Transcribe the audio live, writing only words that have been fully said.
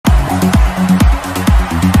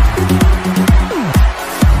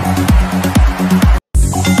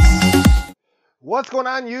What's going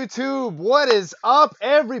on, YouTube? What is up,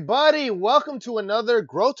 everybody? Welcome to another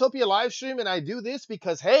Growtopia live stream, and I do this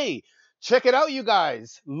because, hey, check it out, you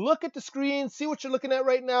guys. Look at the screen. See what you're looking at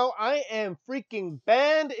right now. I am freaking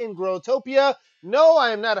banned in Growtopia. No,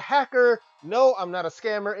 I am not a hacker. No, I'm not a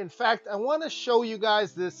scammer. In fact, I want to show you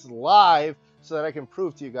guys this live so that I can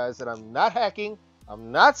prove to you guys that I'm not hacking.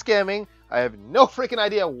 I'm not scamming. I have no freaking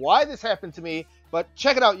idea why this happened to me. But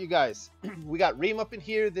check it out, you guys. We got Reem up in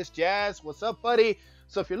here, this Jazz. What's up, buddy?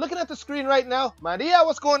 So if you're looking at the screen right now, Maria,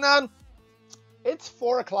 what's going on? It's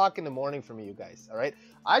 4 o'clock in the morning for me, you guys, all right?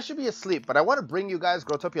 I should be asleep, but I want to bring you guys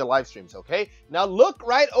Growtopia live streams, okay? Now look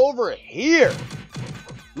right over here.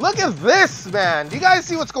 Look at this, man. Do you guys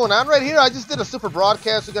see what's going on right here? I just did a super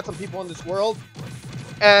broadcast. We got some people in this world.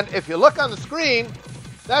 And if you look on the screen,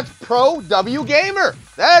 that's ProWrestlingGamer.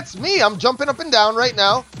 That's me. I'm jumping up and down right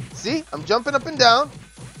now. See, I'm jumping up and down.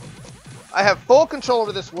 I have full control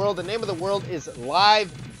over this world. The name of the world is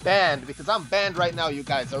Live Banned because I'm banned right now, you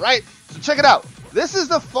guys, all right? So check it out. This is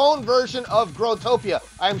the phone version of Growtopia.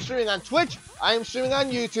 I am streaming on Twitch, I am streaming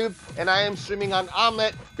on YouTube, and I am streaming on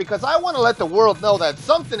Omelette because I want to let the world know that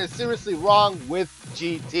something is seriously wrong with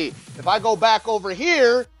GT. If I go back over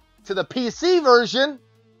here to the PC version,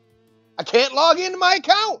 I can't log into my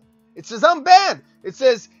account. It says I'm banned. It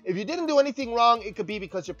says if you didn't do anything wrong, it could be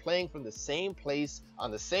because you're playing from the same place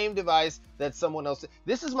on the same device that someone else.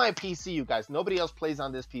 This is my PC, you guys. Nobody else plays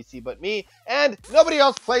on this PC but me, and nobody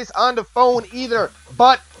else plays on the phone either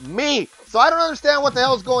but me. So I don't understand what the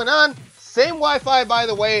hell is going on. Same Wi-Fi, by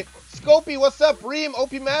the way. Scopey, what's up? Reem,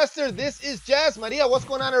 OP Master, this is Jazz. Maria, what's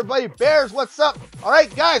going on, everybody? Bears, what's up? All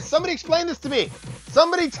right, guys, somebody explain this to me.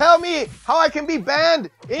 Somebody tell me how I can be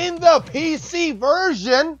banned in the PC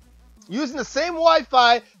version using the same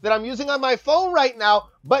Wi-Fi that I'm using on my phone right now,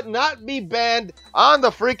 but not be banned on the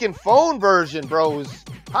freaking phone version, bros.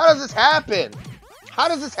 How does this happen? How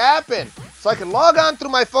does this happen? So I can log on through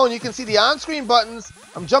my phone. You can see the on-screen buttons.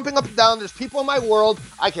 I'm jumping up and down. There's people in my world.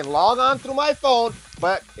 I can log on through my phone,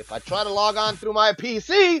 but if I try to log on through my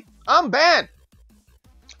PC, I'm banned.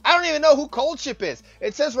 I don't even know who Cold Ship is.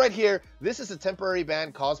 It says right here, this is a temporary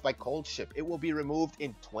ban caused by Cold Ship. It will be removed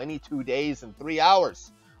in 22 days and 3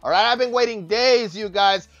 hours. All right, I've been waiting days, you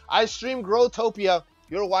guys. I streamed Growtopia.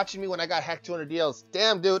 You were watching me when I got hacked 200 DLs.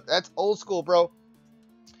 Damn, dude, that's old school, bro.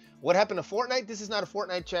 What happened to Fortnite? This is not a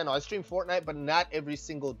Fortnite channel. I stream Fortnite, but not every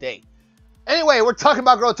single day. Anyway, we're talking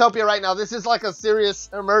about Growtopia right now. This is like a serious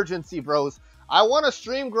emergency, bros. I want to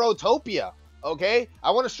stream Growtopia, okay? I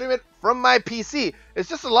want to stream it from my PC. It's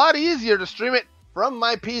just a lot easier to stream it from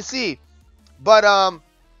my PC. But,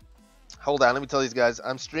 hold on. Let me tell these guys.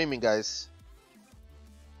 I'm streaming, guys.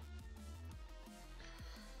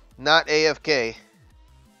 Not AFK.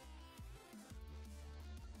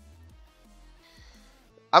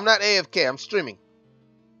 I'm not AFK. I'm streaming.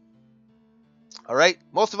 All right?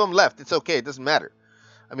 Most of them left. It's okay. It doesn't matter.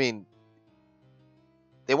 I mean,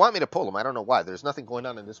 they want me to pull them. I don't know why. There's nothing going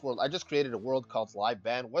on in this world. I just created a world called Live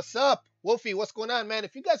Band. What's up? Wolfie, what's going on, man?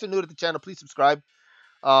 If you guys are new to the channel, please subscribe.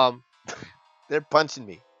 They're punching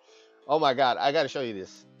me. Oh, my God. I got to show you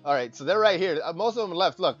this. All right. So they're right here. Most of them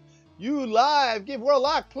left. Look. You live, give World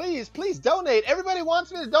Lock, please donate. Everybody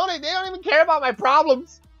wants me to donate. They don't even care about my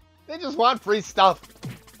problems. They just want free stuff.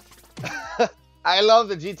 I love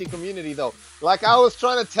the GT community, though. Like I was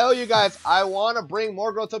trying to tell you guys, I want to bring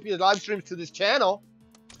more Growtopia live streams to this channel,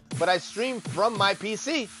 but I stream from my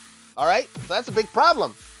PC. All right, so that's a big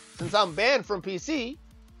problem. Since I'm banned from PC,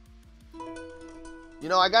 you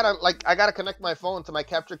know, I gotta connect my phone to my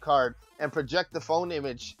capture card and project the phone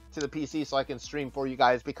image to the PC so I can stream for you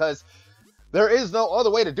guys because there is no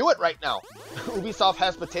other way to do it right now. Ubisoft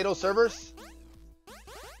has potato servers.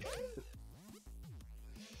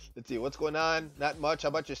 Let's see, what's going on? Not much. How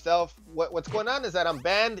about yourself? What's going on is that I'm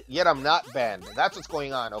banned, yet I'm not banned. That's what's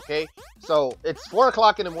going on, okay? So it's 4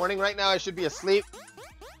 o'clock in the morning right now. I should be asleep.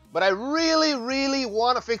 But I really, really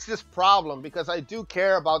want to fix this problem because I do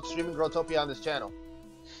care about streaming Growtopia on this channel.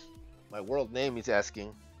 My world name, he's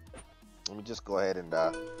asking. Let me just go ahead and,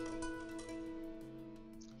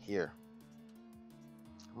 here.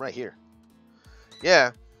 I'm right here.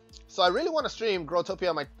 Yeah. So I really want to stream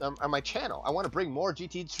Growtopia on my channel. I want to bring more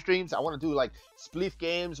GT streams. I want to do, like, spleef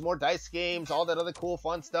games, more dice games, all that other cool,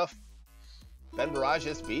 fun stuff. Ben Barrage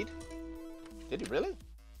SB'd? Did he really?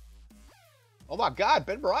 Oh, my God.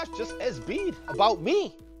 Ben Barrage just SB'd about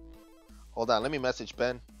me. Hold on. Let me message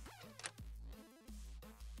Ben.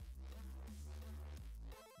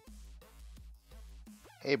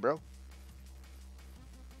 Hey, bro.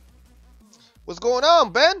 What's going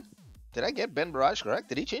on, Ben? Did I get Ben Barrage correct?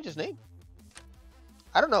 Did he change his name?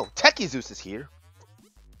 I don't know. Techie Zeus is here.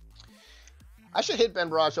 I should hit Ben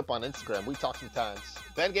Barrage up on Instagram. We talk sometimes.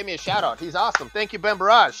 Ben gave me a shout out. He's awesome. Thank you, Ben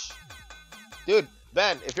Barrage. Dude,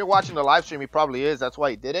 Ben, if you're watching the live stream, he probably is. That's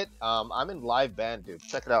why he did it. I'm in live ban, dude.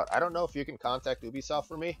 Check it out. I don't know if you can contact Ubisoft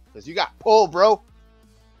for me, because you got pull, bro.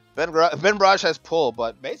 Ben Barrage has pull,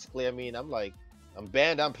 but basically, I mean, I'm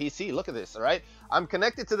banned on PC. Look at this, all right? I'm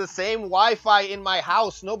connected to the same Wi-Fi in my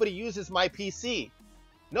house. Nobody uses my PC.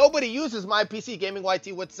 Nobody uses my PC. Gaming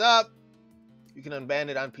YT, what's up? You can unban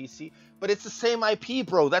it on PC. But it's the same IP,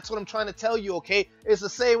 bro. That's what I'm trying to tell you, okay? It's the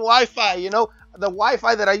same Wi-Fi, you know? The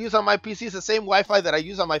Wi-Fi that I use on my PC is the same Wi-Fi that I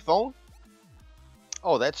use on my phone.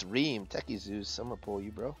 Oh, that's Reem. Techie Zeus. I'm gonna pull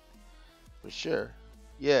you, bro. For sure.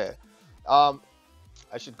 Yeah.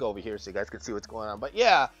 I should go over here so you guys can see what's going on. But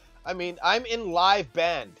yeah, I mean, I'm in live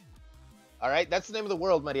band. All right? That's the name of the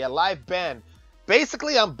world, Maria. Live band.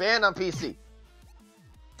 Basically, I'm banned on PC.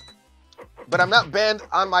 But I'm not banned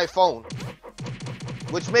on my phone.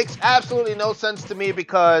 Which makes absolutely no sense to me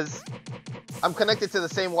because I'm connected to the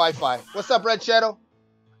same Wi-Fi. What's up, Red Shadow?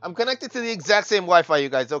 I'm connected to the exact same Wi-Fi, you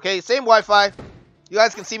guys, okay? Same Wi-Fi. You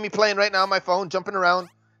guys can see me playing right now on my phone, jumping around.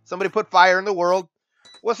 Somebody put fire in the world.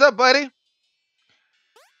 What's up, buddy?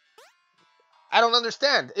 I don't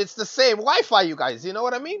understand. It's the same Wi-Fi, you guys. You know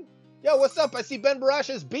what I mean? Yo, what's up? I see Ben Barrage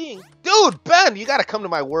as being. Dude, Ben, you got to come to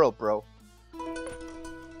my world, bro.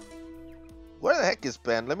 Where the heck is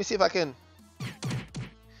Ben? Let me see if I can...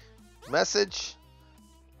 Message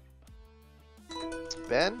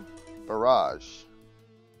Ben Barrage.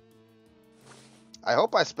 I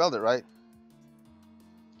hope I spelled it right.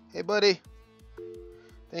 Hey, buddy.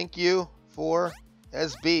 Thank you for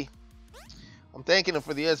SB. I'm thanking him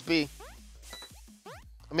for the SB.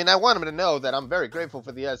 I mean, I want him to know that I'm very grateful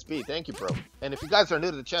for the SB. Thank you, bro. And if you guys are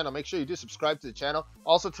new to the channel, make sure you do subscribe to the channel.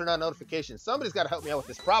 Also, turn on notifications. Somebody's got to help me out with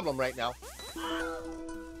this problem right now.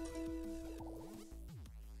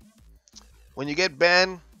 When you get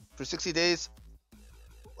banned for 60 days,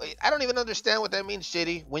 wait, I don't even understand what that means,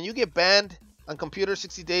 Shady. When you get banned on computer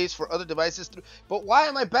 60 days for other devices, but why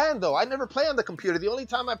am I banned though? I never play on the computer. The only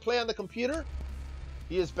time I play on the computer,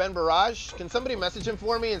 he is Ben Barrage. Can somebody message him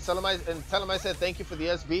for me and tell him I said thank you for the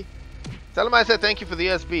SB? Tell him I said thank you for the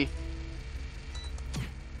SB.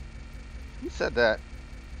 Who said that?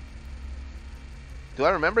 Do I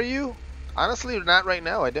remember you? Honestly, not right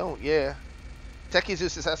now. I don't. Yeah. Techie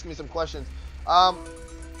Zeus is asking me some questions.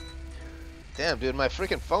 Damn, dude, my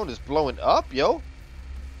freaking phone is blowing up, yo.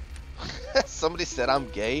 Somebody said I'm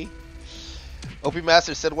gay. OP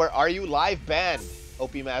Master said, where are you? Live band.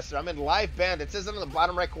 OP Master, I'm in live band. It says it on the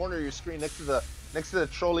bottom right corner of your screen next to the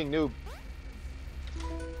trolling noob.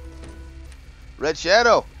 Red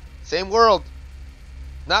Shadow, same world.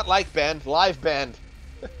 Not like band, live band.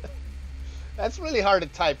 That's really hard to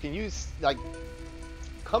type. Can you like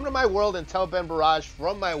come to my world and tell Ben Barrage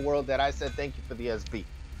from my world that I said thank you for the SB?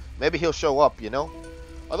 Maybe he'll show up, you know?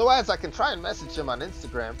 Otherwise, I can try and message him on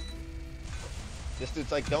Instagram. This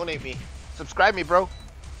dude's like, donate me. Subscribe me, bro.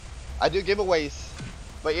 I do giveaways.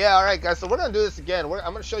 But yeah, all right, guys. So we're going to do this again. I'm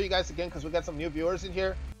going to show you guys again because we got some new viewers in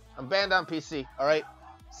here. I'm banned on PC, all right?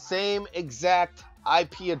 Same exact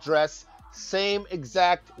IP address. Same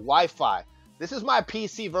exact Wi-Fi. This is my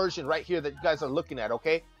PC version right here that you guys are looking at,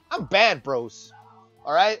 okay? I'm banned, bros.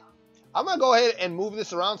 All right? I'm going to go ahead and move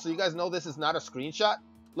this around so you guys know this is not a screenshot.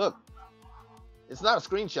 Look. It's not a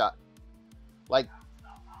screenshot. Like,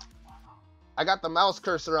 I got the mouse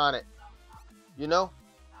cursor on it. You know?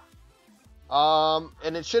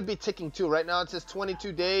 And it should be ticking too. Right now it says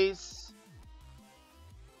 22 days.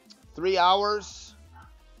 3 hours.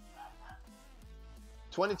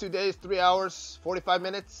 22 days, 3 hours, 45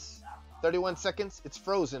 minutes, 31 seconds. It's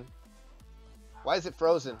frozen. Why is it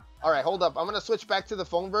frozen? All right, hold up. I'm going to switch back to the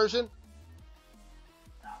phone version.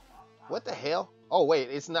 What the hell? Oh, wait,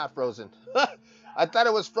 it's not frozen. I thought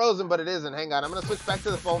it was frozen, but it isn't. Hang on. I'm going to switch back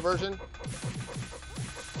to the phone version.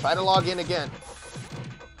 Try to log in again.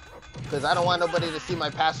 Because I don't want nobody to see my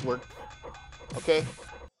password. Okay.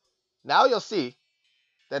 Now you'll see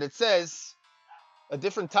that it says a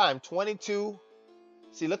different time. 22.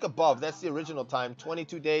 See, look above. That's the original time.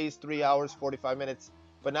 22 days, 3 hours, 45 minutes.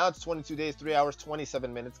 But now it's 22 days, 3 hours,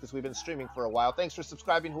 27 minutes because we've been streaming for a while. Thanks for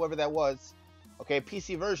subscribing, whoever that was. Okay,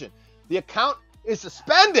 PC version. The account is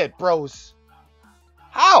suspended, bros.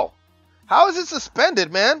 How? How is it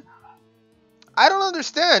suspended, man? I don't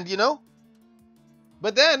understand, you know?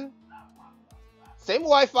 But then, same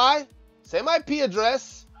Wi-Fi, same IP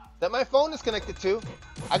address that my phone is connected to.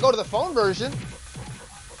 I go to the phone version.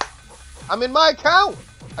 I'm in my account.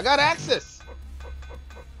 I got access.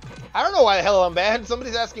 I don't know why the hell I'm banned.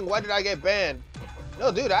 Somebody's asking, why did I get banned?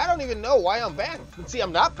 No, dude, I don't even know why I'm banned. See,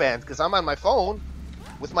 I'm not banned because I'm on my phone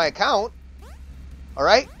with my account. All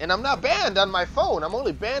right, and I'm not banned on my phone. I'm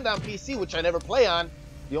only banned on PC, which I never play on.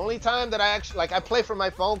 The only time that I actually, like, I play from my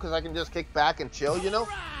phone because I can just kick back and chill, you know?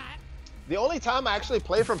 The only time I actually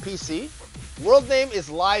play from PC, world name is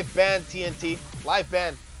Live Band TNT, Live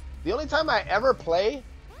Band. The only time I ever play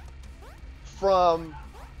from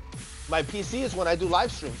my PC is when I do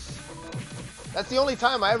live streams. That's the only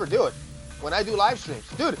time I ever do it, when I do live streams.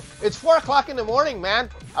 Dude, it's 4 o'clock in the morning, man.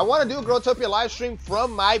 I want to do a Growtopia live stream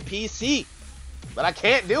from my PC, but I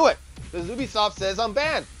can't do it because Ubisoft says I'm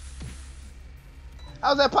banned.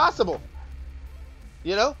 How's that possible?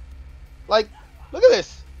 You know? Like, look at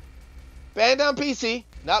this. Banned on PC,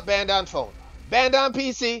 not banned on phone. Banned on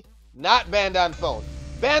PC, not banned on phone.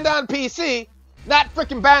 Banned on PC, not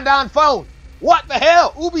freaking banned on phone. What the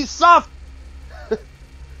hell? Ubisoft!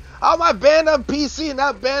 How am I banned on PC and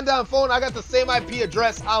not banned on phone? I got the same IP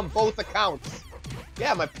address on both accounts.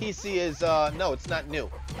 Yeah, my PC is, no, it's not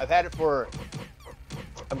new. I've had it for,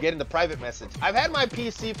 I'm getting the private message. I've had my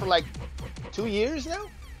PC for like 2 years now.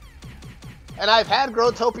 And I've had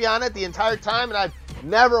Growtopia on it the entire time, and I've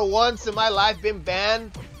never once in my life been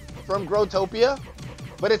banned from Growtopia.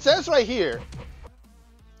 But it says right here,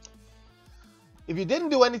 if you didn't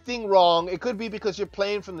do anything wrong, it could be because you're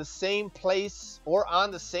playing from the same place or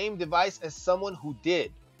on the same device as someone who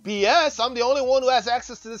did. BS, I'm the only one who has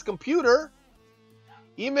access to this computer.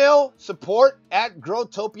 Email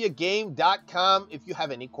support@growtopiagame.com if you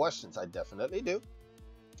have any questions. I definitely do.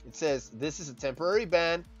 It says, this is a temporary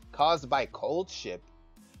ban caused by cold ship.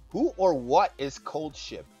 Who or what is cold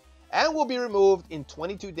ship? And will be removed in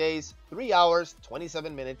 22 days, 3 hours,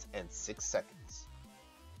 27 minutes, and 6 seconds.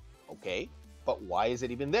 Okay. But why is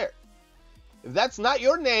it even there? If that's not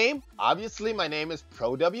your name, obviously my name is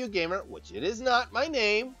ProWRestling Gamer, which it is not my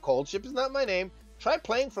name. Cold Ship is not my name. Try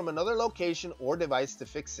playing from another location or device to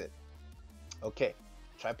fix it. Okay,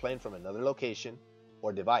 try playing from another location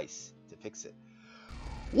or device to fix it.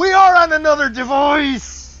 We are on another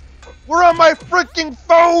device! We're on my freaking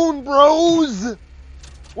phone, bros!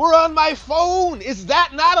 We're on my phone! Is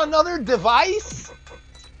that not another device?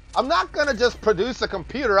 I'm not gonna just produce a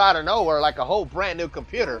computer out of nowhere like a whole brand new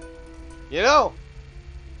computer. You know?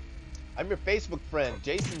 I'm your Facebook friend,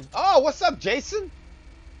 Jason. Oh, what's up, Jason?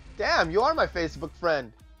 Damn, you are my Facebook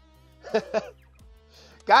friend.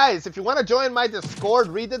 Guys, if you want to join my Discord,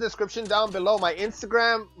 read the description down below. My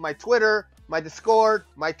Instagram, my Twitter, my Discord,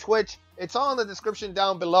 my Twitch. It's all in the description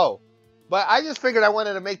down below. But I just figured I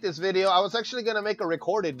wanted to make this video. I was actually gonna make a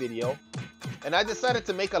recorded video, and I decided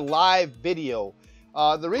to make a live video.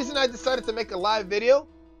 The reason I decided to make a live video,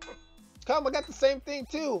 I got the same thing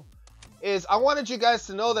too, is I wanted you guys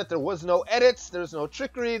to know that there was no edits, there's no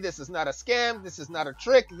trickery, this is not a scam, this is not a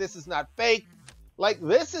trick, this is not fake. Like,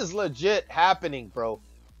 this is legit happening, bro.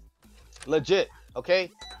 Legit, okay?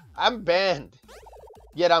 I'm banned,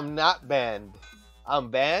 yet I'm not banned. I'm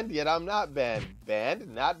banned, yet I'm not banned. Banned,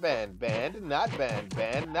 not banned. Banned, not banned.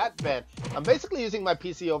 Banned, not banned. I'm basically using my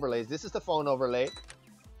PC overlays. This is the phone overlay.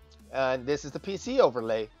 And this is the PC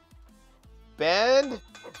overlay. Banned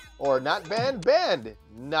or not banned? Banned.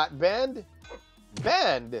 Not banned?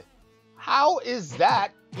 Banned. How is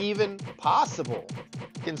that even possible?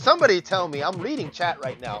 Can somebody tell me? I'm reading chat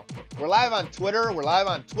right now. We're live on Twitter. We're live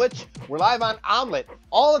on Twitch. We're live on Omelette.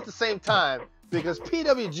 All at the same time because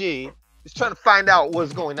PWG is trying to find out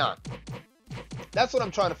what's going on. That's what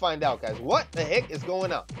I'm trying to find out, guys. What the heck is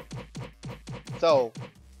going on? So,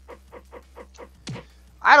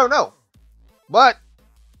 I don't know, but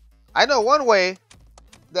I know one way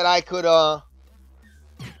that I could,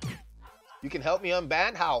 you can help me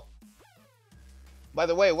unban. How? By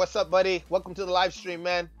the way, what's up, buddy? Welcome to the live stream,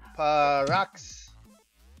 man. Parax.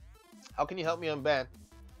 How can you help me unban?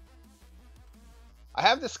 I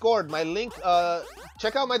have Discord. My link,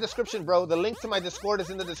 check out my description, bro. The link to my Discord is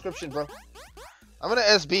in the description, bro. I'm gonna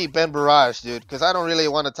SB Ben Barrage, dude, because I don't really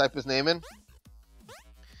want to type his name in.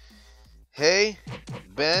 Hey,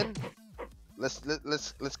 Ben. Let's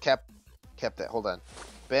cap that. Hold on.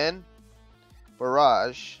 Ben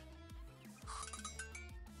Barrage.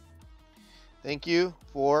 Thank you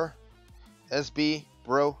for SB,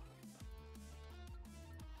 bro.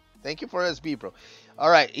 Thank you for SB, bro. All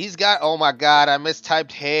right, he's got. Oh my God, I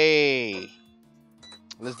mistyped. Hey,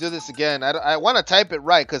 let's do this again. I want to type it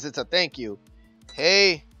right because it's a thank you.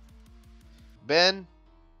 Hey, Ben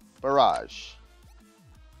Barrage.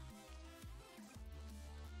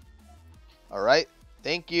 All right,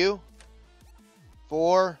 thank you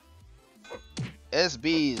for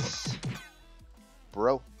SBs,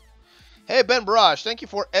 bro. Hey, Ben Barrage, thank you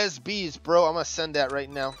for SBs, bro. I'm gonna send that right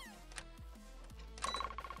now.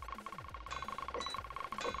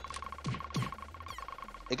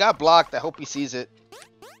 It got blocked. I hope he sees it.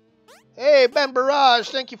 Hey, Ben Barrage,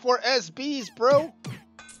 thank you for SBs, bro.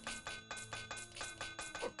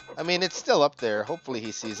 I mean, it's still up there. Hopefully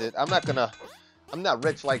he sees it. I'm not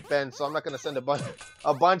rich like Ben, so I'm not gonna send a bunch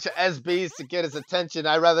of SBs to get his attention.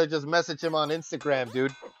 I'd rather just message him on Instagram,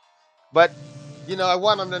 dude. But, you know, I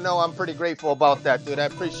want him to know I'm pretty grateful about that, dude. I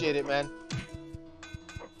appreciate it, man.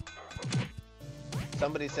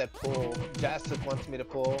 Somebody said pull. Jastic wants me to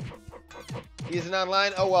pull. He's an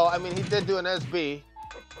online. Oh, well, I mean, he did do an SB.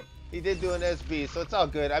 He did do an SB, so it's all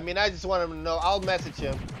good. I mean, I just want him to know. I'll message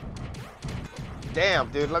him. Damn,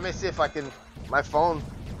 dude. Let me see if I can. My phone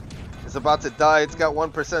is about to die. It's got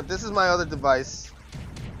 1%. This is my other device.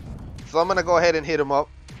 So I'm going to go ahead and hit him up.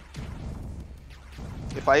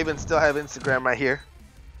 If I even still have Instagram right here.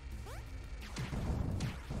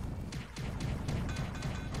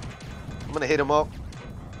 I'm going to hit him up.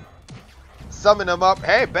 Summon him up.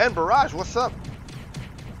 Hey, Ben Barrage, what's up?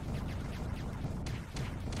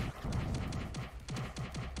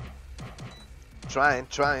 Trying.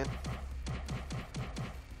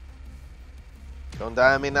 Don't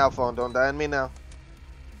die on me now, phone. Don't die on me now.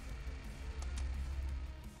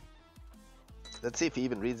 Let's see if he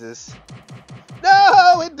even reads this.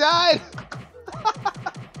 No, it died.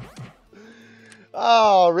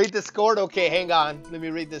 Oh, read Discord. Okay, hang on. Let me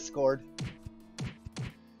read Discord.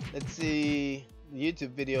 Let's see the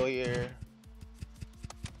YouTube video here.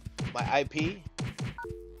 My IP.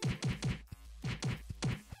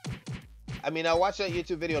 I mean, I'll watch that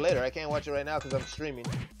YouTube video later. I can't watch it right now because I'm streaming.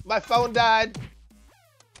 My phone died.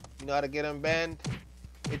 You know how to get unbanned?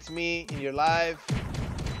 It's me in your live.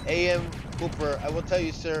 AM Cooper. I will tell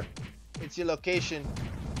you, sir. It's your location.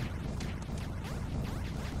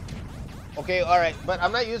 Okay, alright. But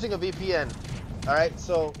I'm not using a VPN. Alright,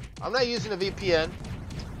 so I'm not using a VPN.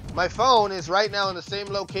 My phone is right now in the same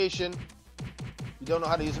location. You don't know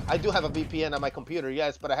how to use it. I do have a VPN on my computer,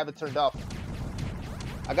 yes, but I have it turned off.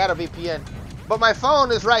 I got a VPN. But my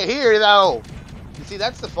phone is right here, though. You see,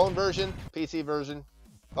 that's the phone version, PC version.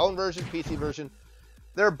 Phone version, PC version.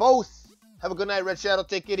 They're both. Have a good night, Red Shadow.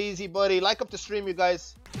 Take it easy, buddy. Like up the stream, you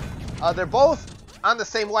guys. They're both on the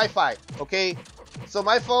same Wi-Fi, okay? So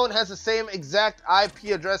my phone has the same exact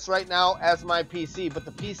IP address right now as my PC, but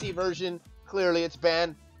the PC version, clearly it's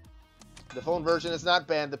banned. The phone version is not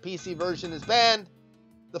banned. The PC version is banned.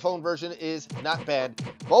 The phone version is not banned.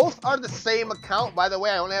 Both are the same account. By the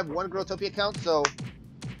way, I only have one Growtopia account, so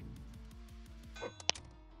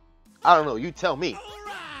I don't know. You tell me.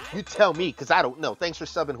 You tell me, because I don't know. Thanks for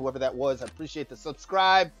subbing, whoever that was. I appreciate the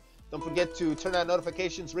subscribe. Don't forget to turn on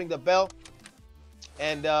notifications, ring the bell,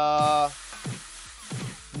 and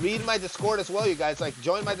read my Discord as well, you guys. Like,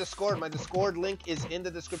 join my Discord. My Discord link is in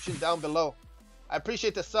the description down below. I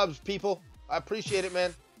appreciate the subs, people. I appreciate it,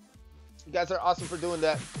 man. You guys are awesome for doing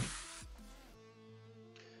that.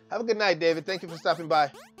 Have a good night, David. Thank you for stopping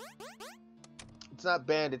by. It's not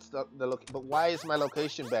banned. It's the location. But why is my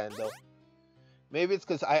location banned, though? Maybe it's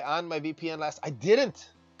because I on my VPN last. I didn't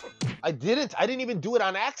even do it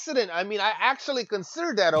on accident. I mean, I actually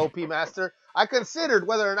considered that, OP Master. I considered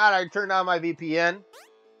whether or not I turned on my VPN.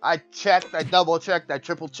 I checked. I double checked. I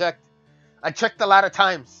triple checked. I checked a lot of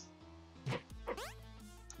times.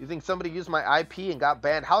 You think somebody used my IP and got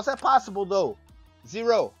banned? How's that possible, though?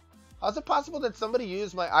 Zero. How's it possible that somebody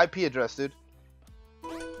used my IP address, dude?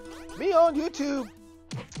 Me on YouTube.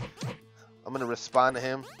 I'm going to respond to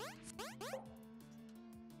him.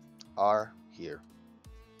 Are here.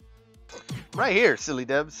 I'm right here, Silly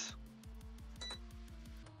Debs.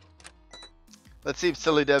 Let's see if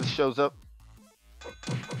Silly Debs shows up.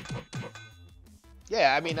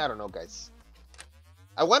 Yeah, I mean, I don't know, guys.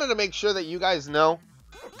 I wanted to make sure that you guys know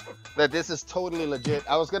that this is totally legit.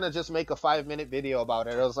 I was going to just make a 5-minute video about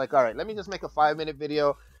it. I was like, all right, let me just make a 5-minute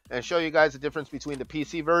video and show you guys the difference between the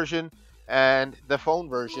PC version and the phone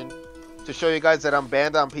version to show you guys that I'm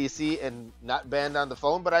banned on PC and not banned on the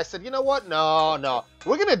phone. But I said, you know what? No.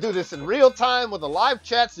 We're going to do this in real time with a live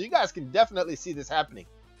chat so you guys can definitely see this happening.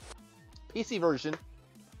 PC version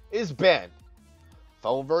is banned.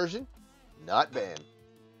 Phone version, not banned.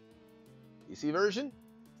 PC version,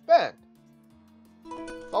 banned.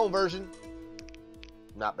 Phone version,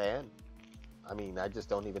 not banned. I mean, I just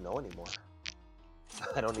don't even know anymore.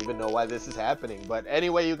 I don't even know why this is happening. But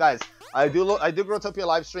anyway, you guys, I do Growtopia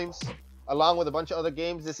live streams along with a bunch of other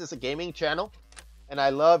games. This is a gaming channel, and I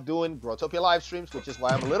love doing Growtopia live streams, which is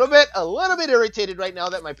why I'm a little bit irritated right now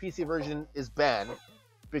that my PC version is banned,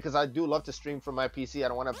 because I do love to stream from my PC. I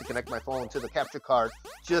don't want to have to connect my phone to the capture card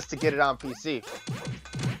just to get it on PC.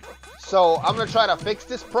 So I'm going to try to fix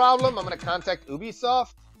this problem. I'm going to contact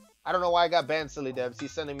Ubisoft. I don't know why I got banned, Silly Devs.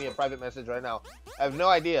 He's sending me a private message right now. I have no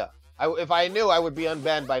idea. If I knew, I would be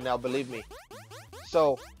unbanned by now, believe me.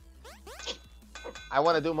 So, I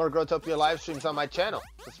want to do more Growtopia live streams on my channel.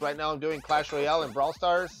 Because right now I'm doing Clash Royale and Brawl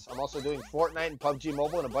Stars. I'm also doing Fortnite and PUBG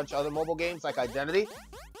Mobile and a bunch of other mobile games like Identity.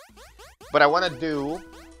 But I want to do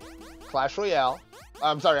Clash Royale.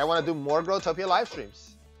 I'm sorry, I want to do more Growtopia live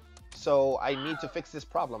streams. So, I need to fix this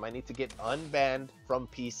problem. I need to get unbanned from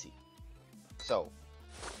PC. So,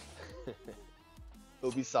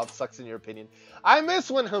 Ubisoft sucks in your opinion. I miss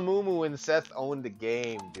when Hamumu and Seth owned the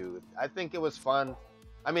game, dude. I think it was fun.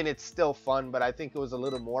 I mean, it's still fun, but I think it was a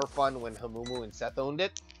little more fun when Hamumu and Seth owned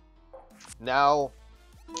it. Now,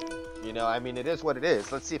 you know, I mean, it is what it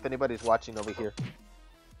is. Let's see if anybody's watching over here.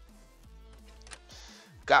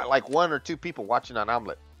 Got like 1 or 2 people watching on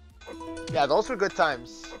Omelet. Yeah, those were good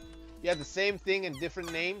times. You had the same thing in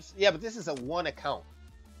different names. Yeah, but this is a 1 account.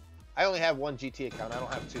 I only have 1 GT account. I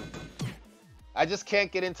don't have 2. I just can't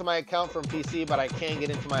get into my account from PC, but I can get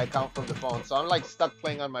into my account from the phone. So I'm like stuck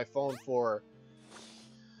playing on my phone for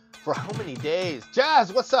how many days?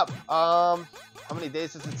 Jazz, what's up? How many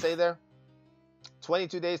days does it say there?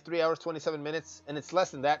 22 days, 3 hours, 27 minutes, and it's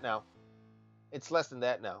less than that now. It's less than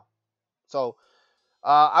that now. So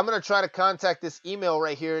I'm gonna try to contact this email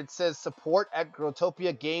right here. It says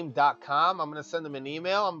support@growtopiagame.com. I'm gonna send them an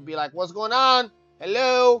email. I'm gonna be like, what's going on?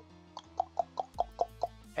 Hello.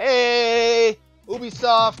 Hey,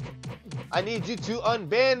 Ubisoft, I need you to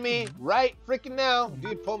unban me right freaking now.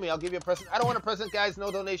 Dude, pull me. I'll give you a present. I don't want a present, guys. No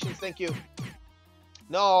donations. Thank you.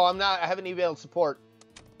 No, I'm not. I haven't emailed support,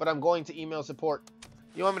 but I'm going to email support.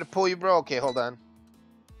 You want me to pull you, bro? Okay, hold on.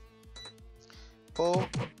 Pull.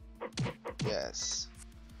 Yes.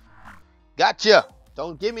 Gotcha.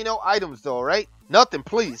 Don't give me no items, though, all right? Nothing,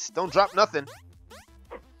 please. Don't drop nothing.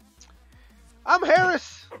 I'm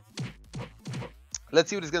Harris. Let's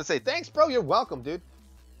see what he's going to say. Thanks, bro. You're welcome, dude.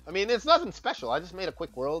 I mean, it's nothing special. I just made a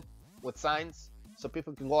quick world with signs so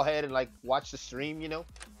people can go ahead and, like, watch the stream, you know.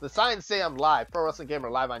 The signs say I'm live. Pro Wrestling Gamer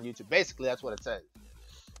live on YouTube. Basically, that's what it says.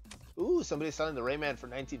 Ooh, somebody's selling the Rayman for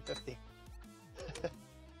 $19.50.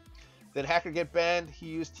 Did Hacker get banned? He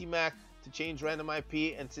used T-Mac to change random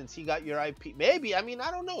IP, and since he got your IP... Maybe. I mean,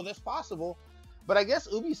 I don't know. That's possible. But I guess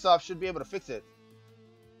Ubisoft should be able to fix it.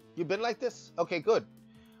 You been like this? Okay, good.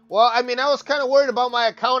 Well, I mean, I was kind of worried about my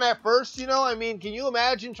account at first, you know? I mean, can you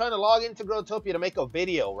imagine trying to log into Growtopia to make a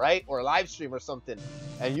video, right? Or a live stream or something.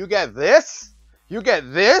 And you get this? You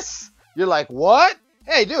get this? You're like, what?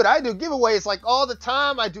 Hey, dude, I do giveaways like all the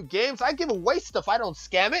time. I do games. I give away stuff. I don't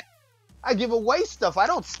scam it. I give away stuff. I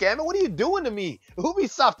don't scam it. What are you doing to me?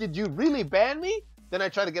 Ubisoft, did you really ban me? Then I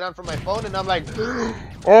try to get on from my phone and I'm like,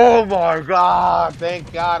 oh my God.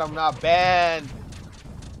 Thank God I'm not banned.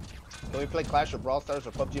 Can we play Clash or Brawl Stars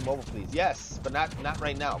or PUBG Mobile, please? Yes, but not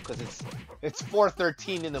right now, because it's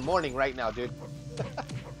 4:13 in the morning right now, dude.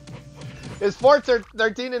 It's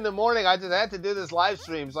 4:13 in the morning. I just had to do this live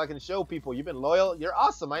stream so I can show people. You've been loyal. You're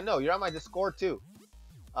awesome. I know. You're on my Discord, too.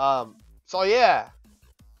 So, yeah.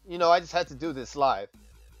 You know, I just had to do this live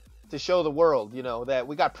to show the world, you know, that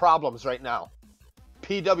we got problems right now.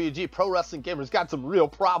 PWG, Pro Wrestling Gamers, got some real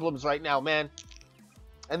problems right now, man.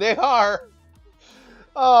 And they are...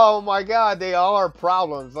 Oh my God, they all are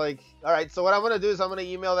problems. Like, all right, so what I'm going to do is I'm going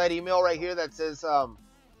to email that email right here that says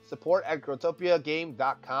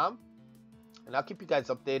support@growtopiagame.com. And I'll keep you guys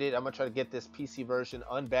updated. I'm going to try to get this PC version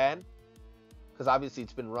unbanned. Because obviously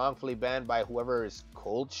it's been wrongfully banned by whoever is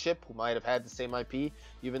cold ship, who might have had the same IP.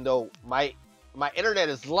 Even though my internet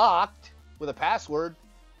is locked with a password.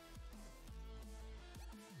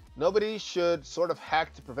 Nobody should sort of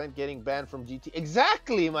hack to prevent getting banned from GT.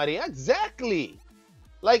 Exactly, Maria, exactly.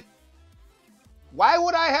 Like, why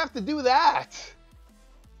would I have to do that?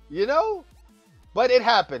 You know? But it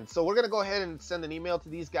happened. So we're going to go ahead and send an email to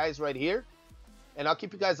these guys right here. And I'll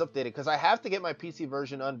keep you guys updated. Because I have to get my PC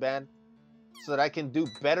version unbanned. So that I can do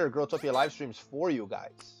better Growtopia live streams for you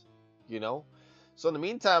guys. You know? So in the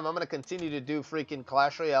meantime, I'm going to continue to do freaking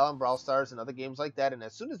Clash Royale and Brawl Stars and other games like that. And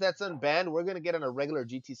as soon as that's unbanned, we're going to get on a regular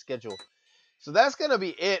GT schedule. So that's going to be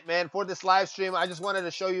it, man, for this live stream. I just wanted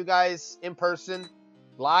to show you guys in person.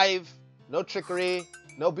 Live, no trickery,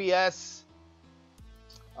 no BS.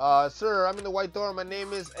 Sir, I'm in the white door. My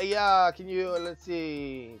name is Aya. Can you, let's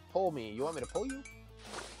see, pull me? You want me to pull you?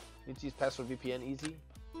 Need to use password VPN easy.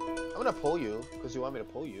 I'm gonna pull you because you want me to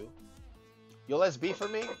pull you. You'll SB for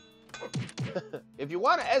me? If you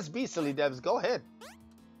want to SB, silly devs, go ahead.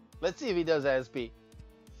 Let's see if he does SB.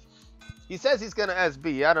 He says he's gonna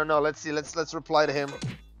SB. I don't know. Let's see. Let's reply to him.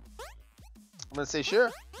 I'm gonna say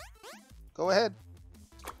sure. Go ahead.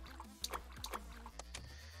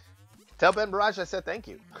 Tell Ben Barrage I said thank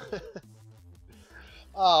you.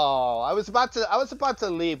 Oh, I was about to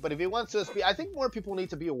leave, but if he wants to speak, I think more people need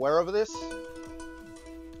to be aware of this.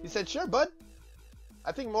 He said, "Sure, bud."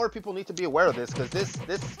 I think more people need to be aware of this because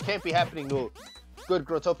this can't be happening to good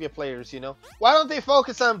Growtopia players, you know? Why don't they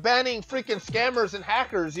focus on banning freaking scammers and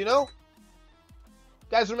hackers, you know?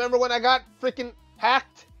 Guys, remember when I got freaking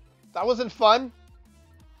hacked? That wasn't fun.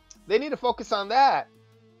 They need to focus on that.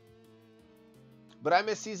 But I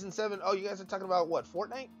missed Season 7. Oh, you guys are talking about what,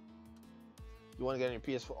 Fortnite? You want to get on your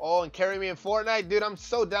PS4? Oh, and carry me in Fortnite? Dude, I'm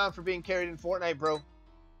so down for being carried in Fortnite, bro.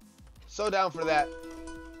 So down for that.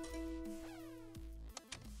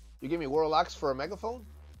 You give me World Locks for a megaphone?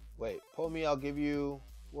 Wait, pull me, I'll give you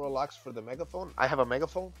World Locks for the megaphone? I have a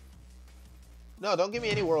megaphone? No, don't give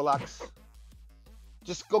me any World Locks.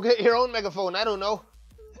 Just go get your own megaphone. I don't know.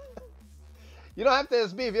 You don't have to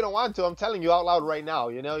SB if you don't want to. I'm telling you out loud right now.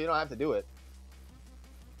 You know, you don't have to do it.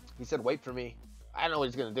 He said, wait for me. I don't know what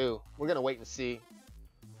he's going to do. We're going to wait and see.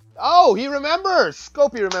 Oh, he remembers.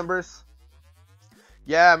 Scopey remembers.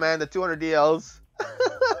 Yeah, man, the 200 DLs.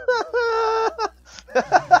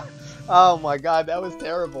 Oh, my God. That was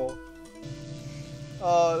terrible.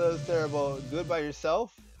 Oh, that was terrible. Do it by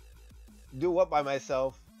yourself? Do what by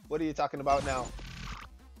myself? What are you talking about now?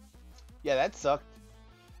 Yeah, that sucked.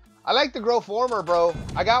 I like the Growformer, bro.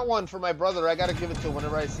 I got one for my brother. I got to give it to him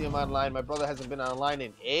whenever I see him online. My brother hasn't been online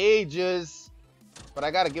in ages. But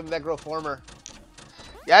I got to give him that Growformer.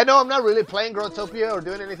 Yeah, I know I'm not really playing Growtopia or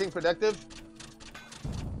doing anything productive.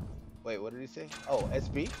 Wait, what did he say? Oh,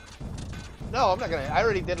 SB? No, I'm not going to. I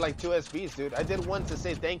already did like 2 SBs, dude. I did one to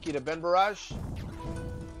say thank you to Ben Barrage.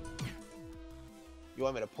 You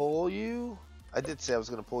want me to pull you? I did say I was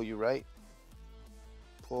going to pull you, right?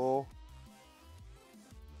 Pull.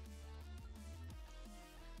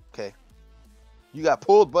 Okay. You got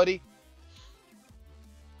pulled, buddy.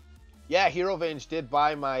 Yeah, Hero Venge did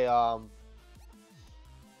buy my,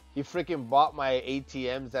 he freaking bought my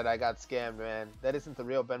ATMs that I got scammed, man. That isn't the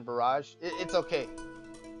real Ben Barrage. It's okay.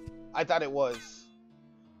 I thought it was.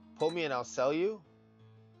 Pull me and I'll sell you?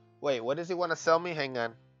 Wait, what does he want to sell me? Hang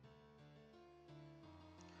on.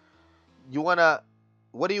 You want to,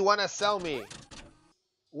 what do you want to sell me?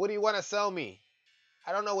 What do you want to sell me?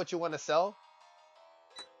 I don't know what you want to sell.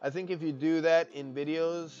 I think if you do that in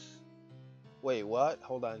videos... Wait, what?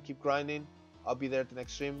 Hold on. Keep grinding. I'll be there at the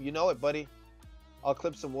next stream. You know it, buddy. I'll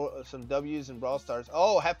clip some W's in Brawl Stars.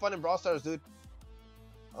 Oh, have fun in Brawl Stars, dude.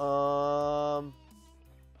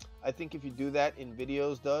 I think if you do that in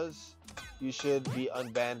videos, you should be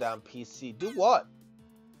unbanned on PC. Do what?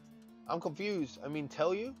 I'm confused. I mean,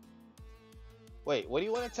 tell you? Wait, what do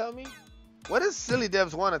you want to tell me? What does Silly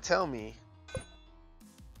Devs want to tell me?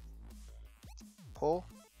 Pull.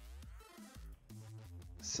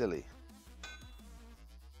 Silly.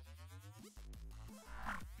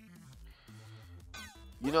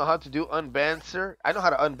 You know how to do unban, sir? I know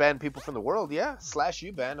how to unban people from the world, yeah.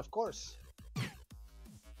 /uban, of course.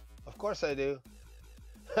 Of course I do.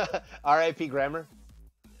 RIP grammar.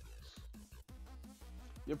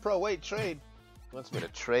 You're pro, wait, trade. He wants me to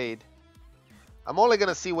trade. I'm only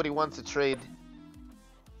gonna see what he wants to trade.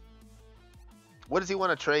 What does he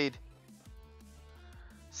want to trade?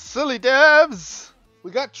 Silly Devs!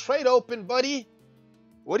 We got trade open, buddy.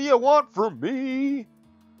 What do you want from me?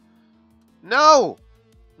 No!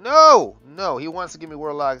 No! No, he wants to give me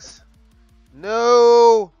World Logs.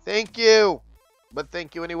 No! Thank you! But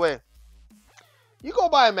thank you anyway. You go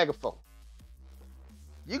buy a megaphone.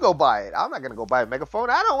 You go buy it. I'm not going to go buy a megaphone.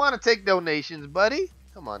 I don't want to take donations, buddy.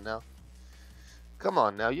 Come on now. Come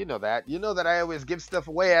on now. You know that. You know that I always give stuff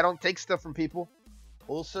away. I don't take stuff from people.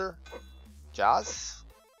 Pulsar. Jazz.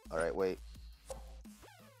 Alright, wait.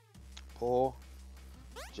 Pull.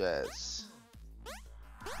 Jazz.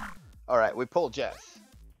 Alright, we pull Jazz.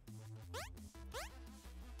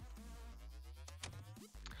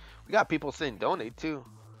 We got people saying donate too.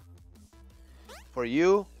 For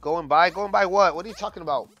you, go and buy what? What are you talking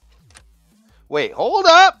about? Wait, hold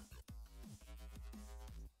up.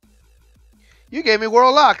 You gave me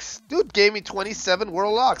World Locks. Dude gave me 27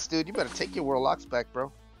 World Locks, dude. You better take your World Locks back,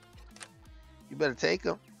 bro. You better take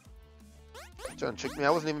them. You're trying to trick me. I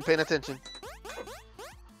wasn't even paying attention.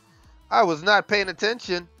 I was not paying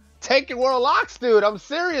attention. Take your World Locks, dude. I'm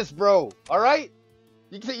serious, bro. All right?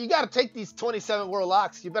 You got to take these 27 World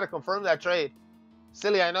Locks. You better confirm that trade.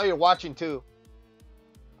 Silly, I know you're watching too.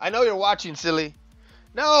 I know you're watching, Silly.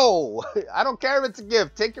 No, I don't care if it's a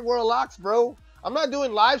gift. Take your World Locks, bro. I'm not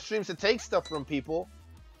doing live streams to take stuff from people.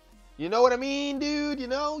 You know what I mean, dude? You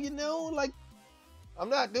know, like, I'm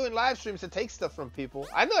not doing live streams to take stuff from people.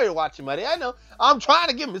 I know you're watching, buddy. I know. I'm trying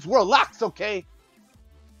to give him his World Locks, okay?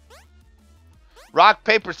 Rock,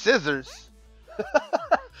 paper, scissors.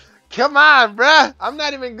 Come on, bruh. I'm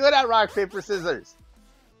not even good at rock, paper, scissors.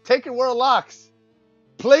 Take your world locks.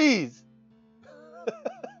 Please.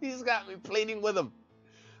 He's got me pleading with him.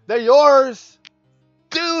 They're yours.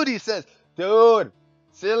 Dude, he says. Dude,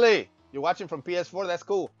 silly. You're watching from PS4? That's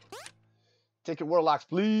cool. Take your world locks,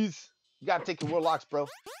 please. You gotta take your world locks, bro.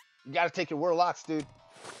 You gotta take your world locks, dude.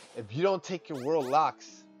 If you don't take your world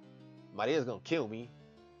locks, Maria's gonna kill me.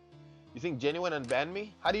 You think Genuine unbanned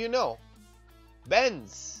me? How do you know?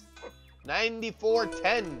 Benz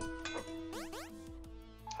 9410.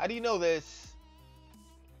 How do you know this?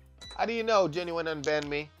 How do you know Genuine unbanned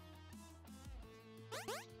me?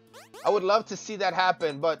 I would love to see that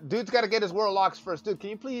happen, but dude's got to get his world locks first. Dude, can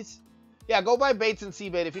you please? Yeah, go buy baits and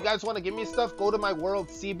C-bait. If you guys want to give me stuff, go to my world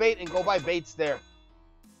C-bait and go buy baits there.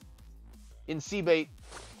 In C-bait.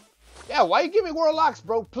 Yeah, why you give me world locks,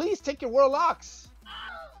 bro? Please take your world locks.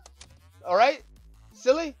 All right?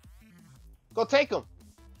 Silly? Go take them.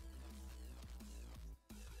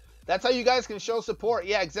 That's how you guys can show support.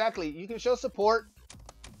 Yeah, exactly. You can show support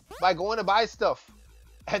by going to buy stuff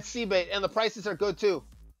at C-bait, and the prices are good too.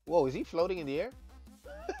 Whoa, is he floating in the air?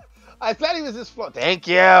 I thought he was just floating. Thank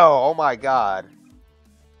you. Oh my God.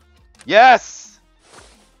 Yes.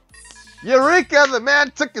 Eureka, the man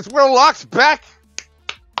took his world locks back.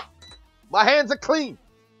 My hands are clean.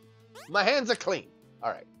 My hands are clean. All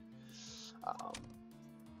right.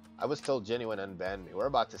 I was told Genuine unbanned me. We're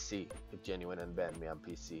about to see if Genuine unbanned me on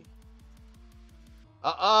PC.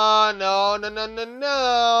 No, no, no, no,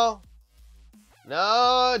 no.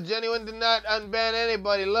 No, Genuine did not unban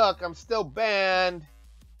anybody. Look, I'm still banned.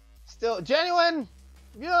 Still, Genuine,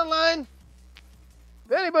 if you're online,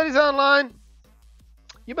 if anybody's online,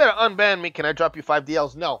 you better unban me. Can I drop you 5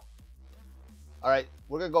 DLs? No. All right,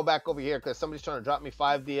 we're going to go back over here because somebody's trying to drop me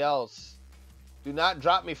 5 DLs. Do not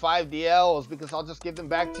drop me 5 DLs because I'll just give them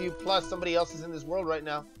back to you. Plus, somebody else is in this world right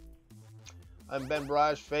now. I'm Ben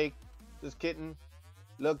Barrage, fake. This kitten.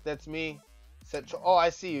 Look, that's me. Set. Oh, I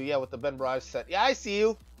see you. Yeah, with the Ben Barrage set. Yeah, I see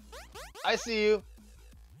you. I see you.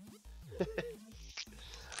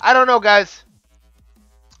 I don't know, guys.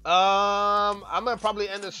 I'm going to probably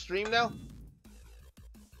end the stream now.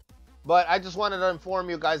 But I just wanted to inform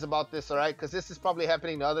you guys about this, all right? Because this is probably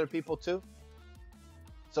happening to other people too.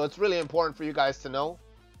 So it's really important for you guys to know.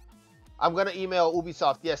 I'm going to email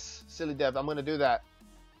Ubisoft. Yes, silly dev, I'm going to do that.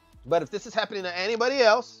 But if this is happening to anybody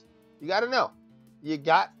else, you got to know. You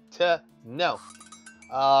got to know.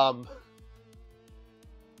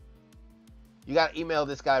 You got to email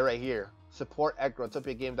this guy right here.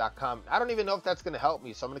 support@growtopiagame.com. I don't even know if that's going to help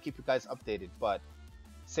me, so I'm going to keep you guys updated. But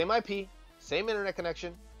same IP, same internet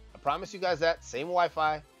connection. I promise you guys that. Same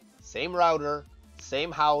Wi-Fi, same router,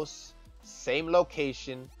 same house, same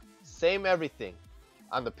location, same everything.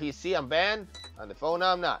 On the PC, I'm banned. On the phone,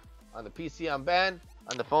 I'm not. On the PC, I'm banned.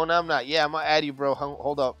 On the phone, I'm not. Yeah, I'm going to add you, bro.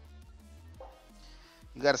 Hold up.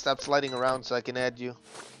 You got to stop sliding around so I can add you.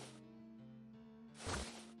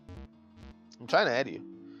 I'm trying to add you.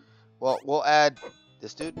 Well, we'll add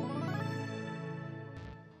this dude.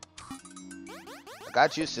 I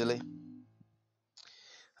got you, silly.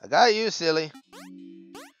 I got you, silly.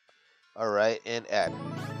 All right, and add.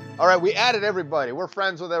 All right, we added everybody. We're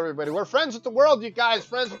friends with everybody. We're friends with the world, you guys.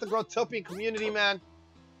 Friends with the Growtopian community, man.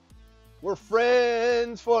 We're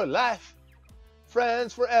friends for life.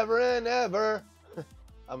 Friends forever and ever.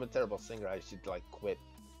 I'm a terrible singer. I should, like, quit.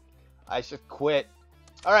 I should quit.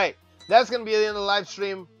 All right, that's going to be the end of the live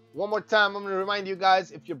stream. One more time, I'm going to remind you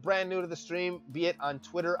guys, if you're brand new to the stream, be it on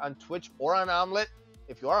Twitter, on Twitch, or on Omelette.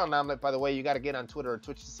 If you are on Omelette, by the way, you got to get on Twitter or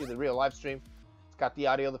Twitch to see the real live stream. It's got the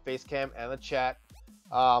audio, the face cam, and the chat.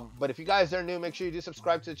 But if you guys are new, make sure you do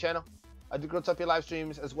subscribe to the channel. I do Growtopia live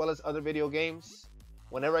streams as well as other video games.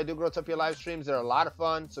 Whenever I do Growtopia live streams, they're a lot of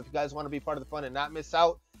fun. So if you guys want to be part of the fun and not miss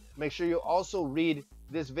out, make sure you also read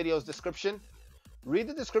this video's description. Read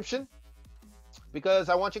the description because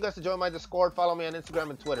I want you guys to join my Discord. Follow me on Instagram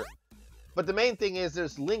and Twitter. But the main thing is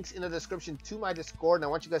there's links in the description to my Discord, and I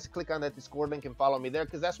want you guys to click on that Discord link and follow me there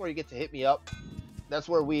because that's where you get to hit me up. That's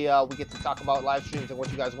where we get to talk about live streams and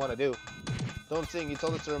what you guys want to do. Don't sing. You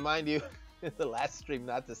told us to remind you in the last stream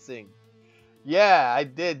not to sing. Yeah, I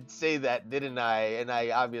did say that, didn't I? And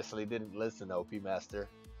I obviously didn't listen, OP Master.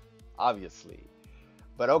 Obviously.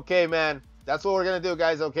 But okay, man. That's what we're going to do,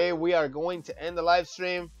 guys, okay? We are going to end the live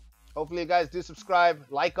stream. Hopefully you guys do subscribe,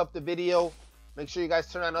 like up the video. Make sure you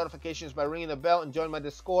guys turn on notifications by ringing the bell and join my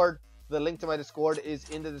Discord. The link to my Discord is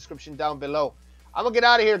in the description down below. I'm going to get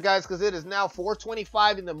out of here, guys, because it is now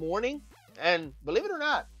 4:25 in the morning. And believe it or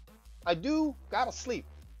not, I do got to sleep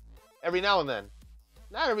every now and then.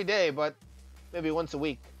 Not every day, but maybe once a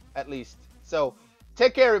week at least. So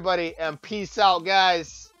Take care, everybody, and peace out,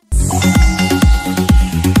 guys.